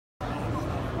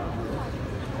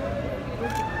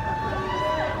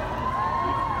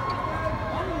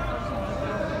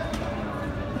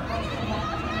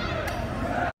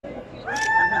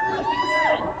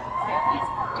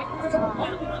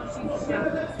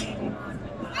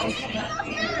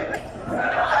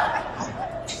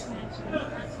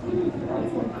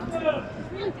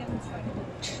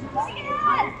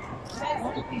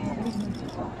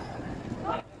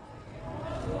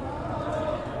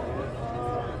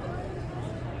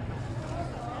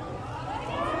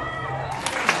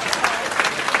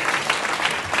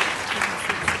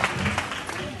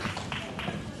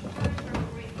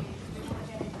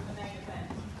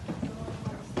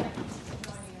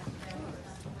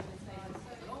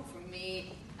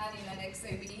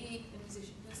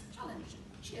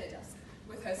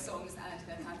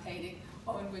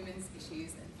on women's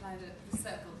issues and founded the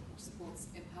Circle, which supports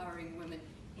empowering women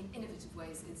in innovative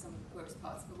ways in some of the poorest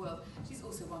parts of the world. She's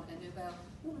also won a Nobel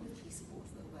Woman of Peace Award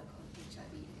for her work on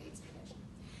HIV and AIDS prevention.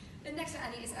 And next to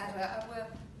Annie is Adwa,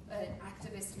 an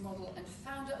activist, model, and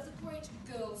founder of the Great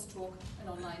Girls Talk, an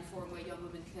online forum where young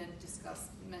women can discuss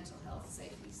mental health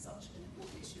safely, such an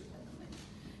important issue at the moment.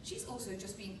 She's also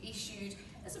just been issued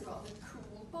as a rather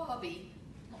cool Barbie.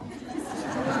 Not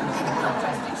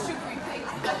just in sugary pink,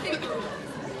 I think we're all.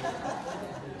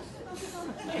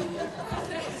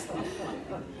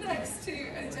 Next to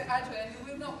Adwa,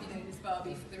 who will not be known as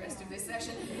Barbie for the rest of this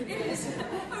session, is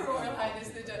Her Royal Highness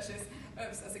the Duchess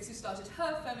of Sussex, who started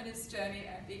her feminist journey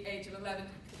at the age of 11,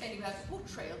 aiming at a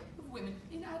portrayal of women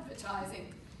in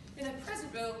advertising. In her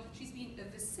present role, she's been a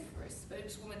vociferous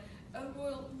spokeswoman, a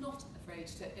royal not afraid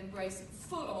to embrace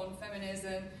full-on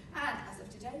feminism, and, as of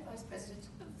today, Vice President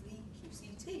of the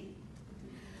QCT.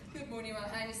 Good morning, Royal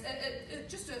Highness.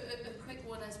 Just a quick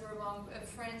one as we're among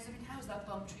friends. I mean, how's that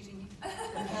bump treating you?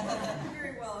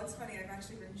 Very well. It's funny, I've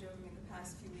actually been joking in the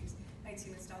past few weeks. I'd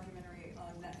seen this documentary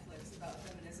on Netflix about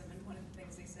feminism, and one of the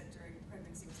things they said during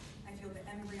pregnancy was, I feel the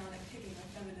embryonic kicking of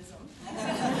feminism.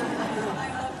 I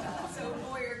love that. So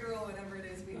boy or girl, whatever it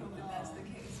is, we hope that that's the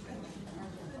case.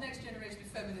 The next generation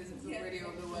of feminism is already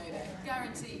on the way there.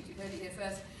 Guaranteed. You've heard it here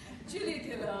first. Julia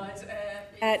Gillard.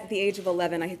 At the age of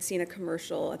 11, I had seen a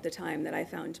commercial at the time that I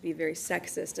found to be very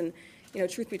sexist. And, you know,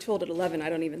 truth be told, at 11, I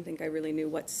don't even think I really knew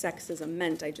what sexism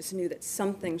meant. I just knew that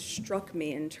something struck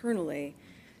me internally.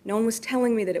 No one was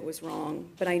telling me that it was wrong,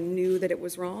 but I knew that it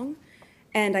was wrong.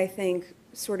 And I think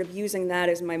sort of using that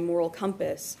as my moral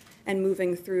compass and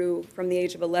moving through from the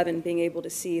age of 11, being able to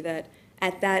see that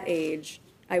at that age,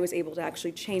 I was able to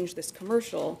actually change this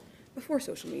commercial before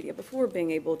social media, before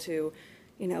being able to,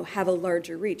 you know, have a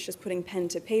larger reach, just putting pen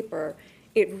to paper.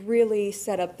 It really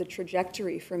set up the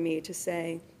trajectory for me to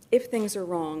say, if things are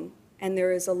wrong and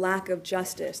there is a lack of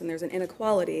justice and there's an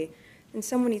inequality, then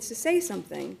someone needs to say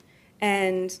something.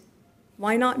 And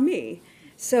why not me?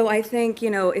 So I think,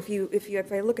 you know,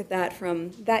 if I look at that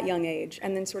from that young age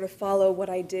and then sort of follow what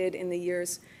I did in the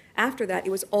years after that,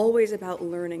 it was always about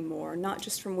learning more, not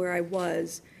just from where I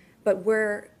was, but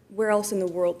where else in the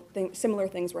world similar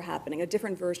things were happening, a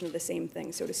different version of the same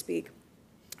thing, so to speak.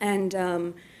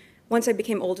 And once I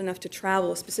became old enough to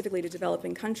travel, specifically to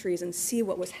developing countries, and see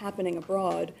what was happening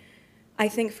abroad, I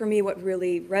think for me what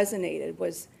really resonated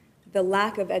was the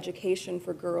lack of education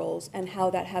for girls and how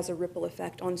that has a ripple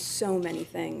effect on so many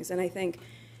things. And I think,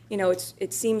 you know,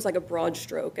 it seems like a broad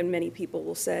stroke, and many people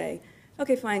will say,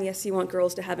 okay, fine, yes, you want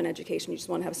girls to have an education, you just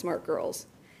want to have smart girls.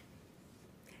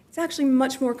 It's actually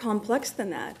much more complex than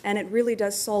that, and it really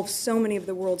does solve so many of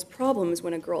the world's problems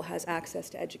when a girl has access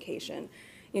to education.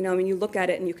 You know, I mean, you look at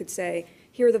it and you could say,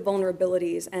 here are the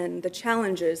vulnerabilities and the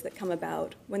challenges that come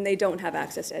about when they don't have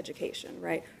access to education,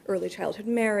 right? Early childhood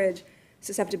marriage,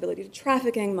 susceptibility to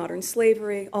trafficking, modern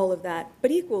slavery, all of that.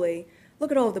 But equally,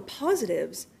 look at all of the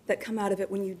positives that come out of it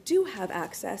when you do have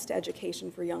access to education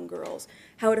for young girls,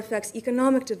 how it affects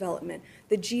economic development,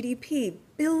 the GDP,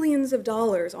 billions of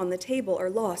dollars on the table are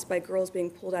lost by girls being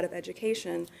pulled out of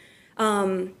education.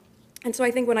 And so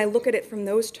I think when I look at it from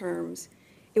those terms,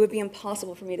 it would be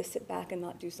impossible for me to sit back and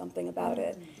not do something about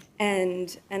it.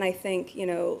 And I think, you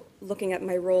know, looking at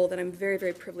my role that I'm very,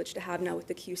 very privileged to have now with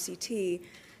the QCT,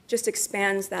 just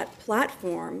expands that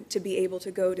platform to be able to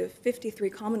go to 53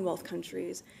 Commonwealth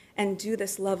countries and do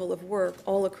this level of work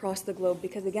all across the globe,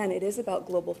 because again, it is about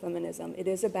global feminism. It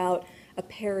is about a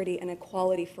parity and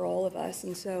equality for all of us.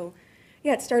 And so,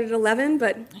 yeah, it started at 11,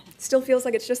 but it still feels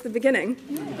like it's just the beginning.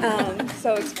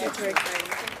 So it's very exciting.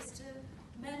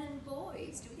 Men and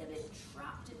boys, do we get a bit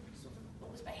trapped in sort of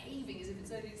almost behaving as if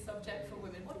it's only a subject for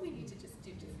women? What do we need to just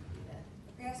do differently there?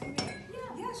 Are you asking me?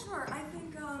 Yeah, sure. I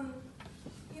think,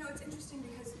 you know, it's interesting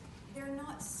because they're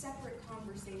not separate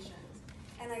conversations.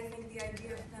 And I think the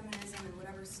idea of feminism and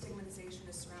whatever stigmatization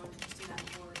is surrounded just in that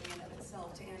word in and of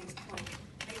itself, to Annie's point,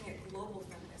 making it global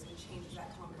feminism changes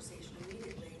that conversation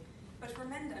immediately. But for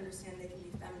men to understand they can be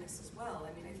feminists as well.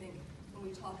 I mean, I think when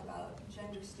we talk about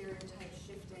gender stereotypes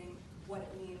shifting, what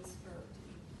it means to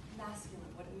be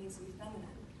masculine, what it means to be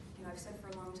feminine. You know, I've said for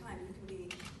a long time, you can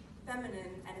be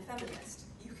feminine and a feminist.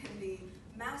 You can be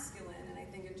masculine, and I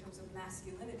think in terms of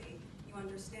masculinity, you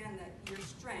understand that your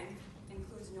strength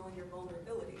includes knowing your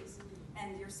vulnerabilities,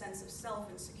 and your sense of self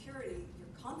and security,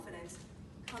 your confidence,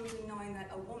 comes in knowing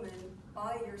that a woman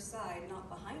by your side, not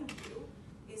behind you,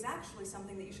 is actually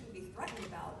something that you shouldn't be threatened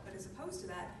about, but as opposed to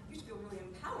that, you should feel really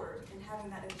empowered in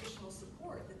having that additional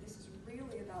support, that this is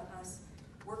really about us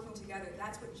working together.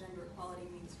 That's what gender equality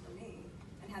means for me,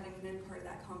 and having been part of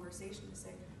that conversation to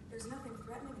say, there's nothing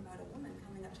threatening about a woman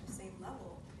coming up to the same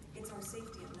level. It's our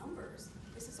safety in numbers.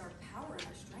 This is our power and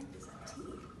our strength as a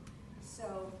team.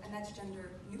 So, and that's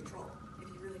gender neutral, if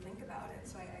you really think about it.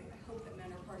 So I hope that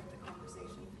men are part of the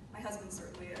conversation. My husband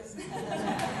certainly is.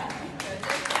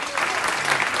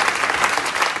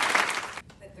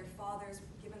 That their fathers,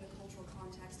 given the cultural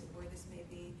context of where this may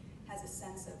be, has a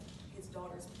sense of his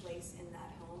daughter's place in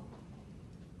that home,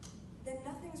 then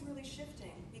nothing's really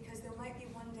shifting, because there might be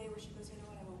one day where she goes, you know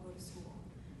what, I won't go to school.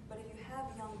 But if you have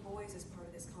young boys as part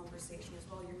of this conversation as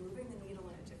well, you're moving the needle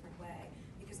in a different way,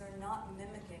 because they're not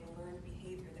mimicking learned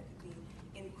behavior that could be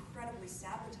incredibly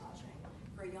sabotaging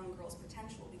for a young girl's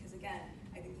potential. Because again,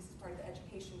 I think this is part of the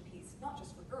education piece, not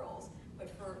just for girls, but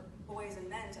for boys and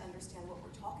men to understand what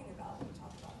we're talking about when we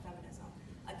talk about feminism.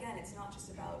 Again, it's not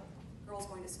just about girls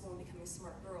going to school and becoming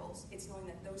smart girls, it's knowing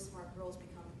that those smart girls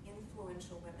become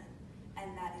influential women,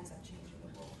 and that ends up changing the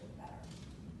world for the better.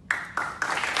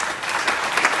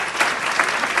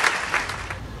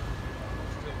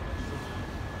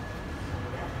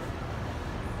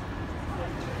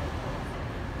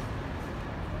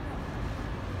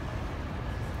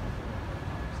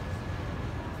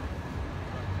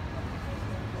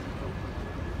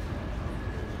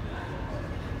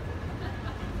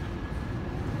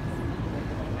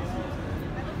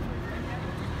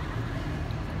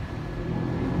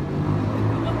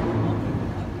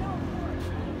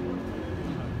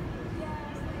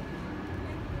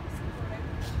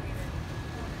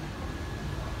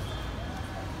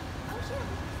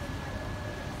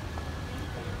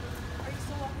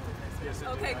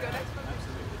 Okay, good.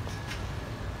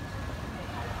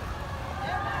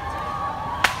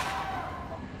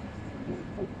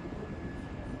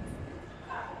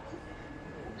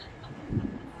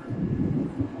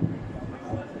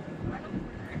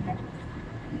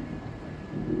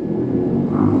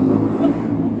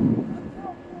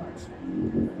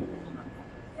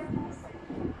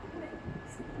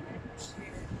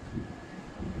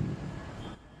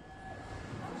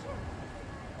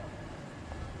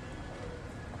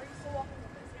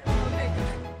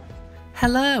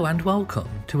 Hello and welcome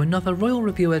to another Royal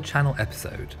Reviewer channel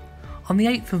episode. On the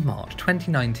 8th of March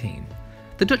 2019,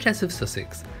 the Duchess of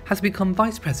Sussex has become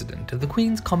Vice President of the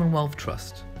Queen's Commonwealth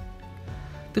Trust.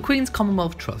 The Queen's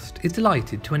Commonwealth Trust is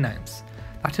delighted to announce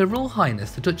that Her Royal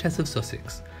Highness the Duchess of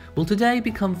Sussex will today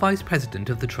become Vice President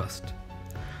of the Trust.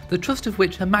 The Trust of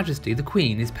which Her Majesty the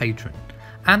Queen is Patron,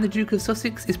 and the Duke of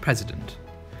Sussex is President.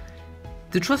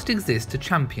 The Trust exists to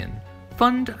champion,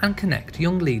 fund and connect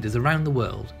young leaders around the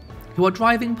world who are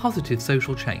driving positive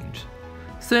social change,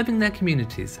 serving their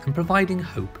communities and providing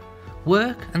hope,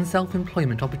 work and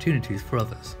self-employment opportunities for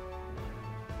others.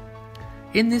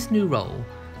 In this new role,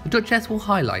 the Duchess will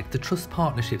highlight the Trust's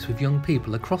partnerships with young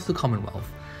people across the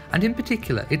Commonwealth, and in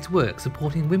particular its work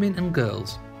supporting women and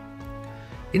girls.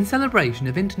 In celebration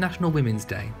of International Women's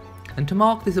Day, and to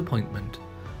mark this appointment,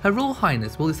 Her Royal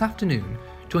Highness will this afternoon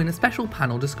join a special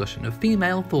panel discussion of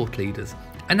female thought leaders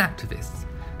and activists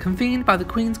convened by the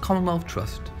Queen's Commonwealth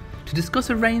Trust to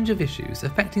discuss a range of issues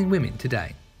affecting women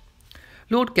today.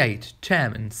 Lord Gate,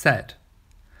 Chairman, said,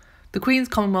 "The Queen's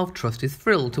Commonwealth Trust is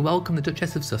thrilled to welcome the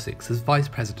Duchess of Sussex as Vice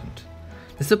President.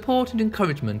 The support and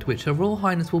encouragement which Her Royal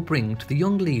Highness will bring to the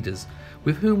young leaders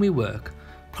with whom we work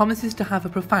promises to have a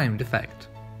profound effect.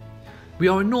 We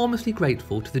are enormously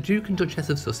grateful to the Duke and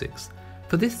Duchess of Sussex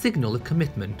for this signal of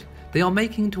commitment they are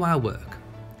making to our work,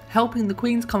 helping the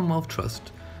Queen's Commonwealth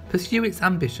Trust pursue its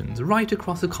ambitions right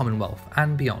across the Commonwealth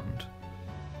and beyond."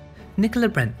 Nicola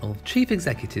Brentnell, Chief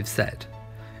Executive, said,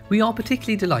 "We are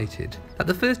particularly delighted that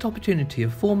the first opportunity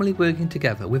of formally working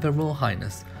together with Her Royal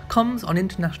Highness comes on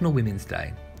International Women's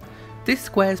Day. This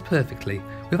squares perfectly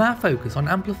with our focus on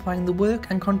amplifying the work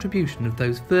and contribution of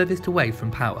those furthest away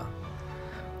from power.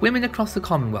 Women across the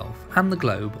Commonwealth and the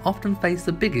globe often face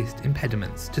the biggest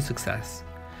impediments to success.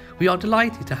 We are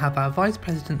delighted to have our Vice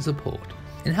President's support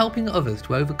in helping others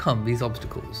to overcome these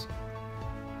obstacles."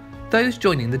 Those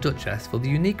joining the Duchess for the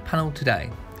unique panel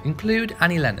today include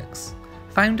Annie Lennox,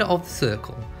 founder of The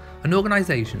Circle, an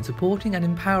organisation supporting and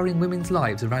empowering women's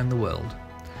lives around the world,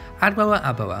 Adwoa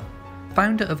Aboa,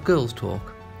 founder of Girls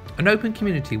Talk, an open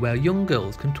community where young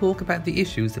girls can talk about the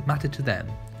issues that matter to them.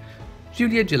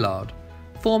 Julia Gillard,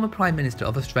 former Prime Minister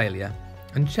of Australia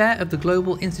and chair of the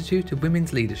Global Institute of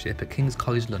Women's Leadership at King's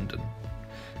College London.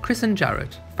 Kristen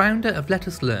Jarrett, founder of Let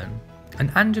Us Learn,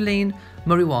 and Angeline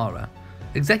Muriwara,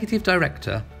 executive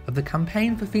director of the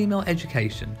Campaign for Female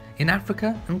Education in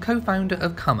Africa and co-founder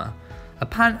of CAMA, a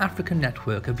pan-African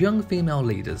network of young female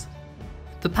leaders.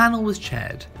 The panel was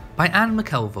chaired by Anne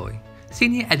McElvoy,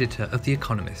 senior editor of The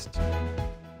Economist.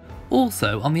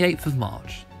 Also on the 8th of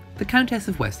March, the Countess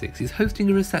of Wessex is hosting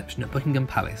a reception at Buckingham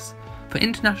Palace for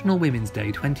International Women's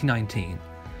Day 2019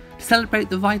 to celebrate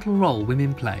the vital role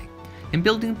women play in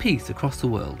building peace across the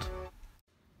world.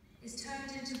 Is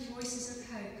turned into voices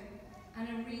of hope and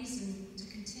a reason to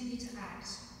continue to act.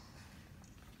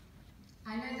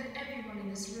 I know that everyone in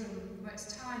this room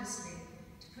works tirelessly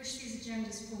to push these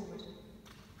agendas forward,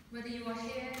 whether you are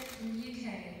here in the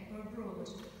UK or abroad,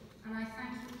 and I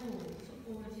thank you all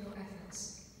for all of your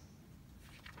efforts.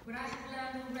 What I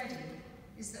have learned already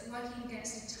is that working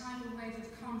against a tidal wave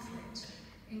of conflict,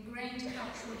 ingrained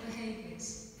cultural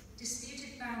behaviours,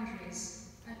 disputed boundaries,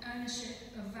 and ownership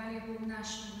of valuable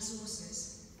national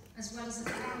resources, as well as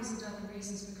 1,000 other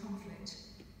reasons for conflict,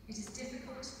 it is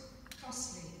difficult,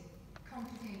 costly,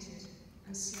 complicated,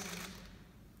 and slow.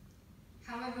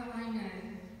 However, I know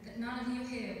that none of you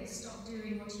here will stop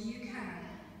doing what you can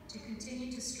to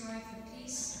continue to strive for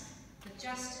peace, for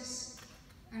justice,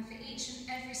 and for each and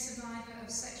every survivor of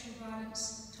sexual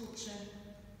violence, torture.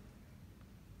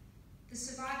 The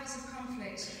survivors of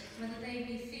conflict, whether they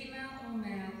be female or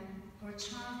male, or a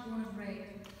child born of rape,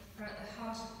 are at the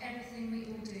heart of everything we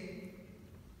all do.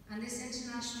 And this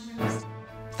International Women's Day.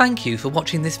 Thank you for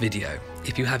watching this video.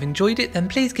 If you have enjoyed it, then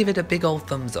please give it a big old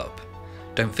thumbs up.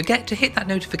 Don't forget to hit that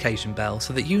notification bell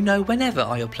so that you know whenever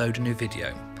I upload a new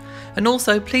video. And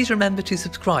also please remember to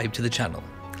subscribe to the channel.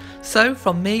 So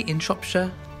from me in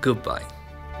Shropshire, goodbye.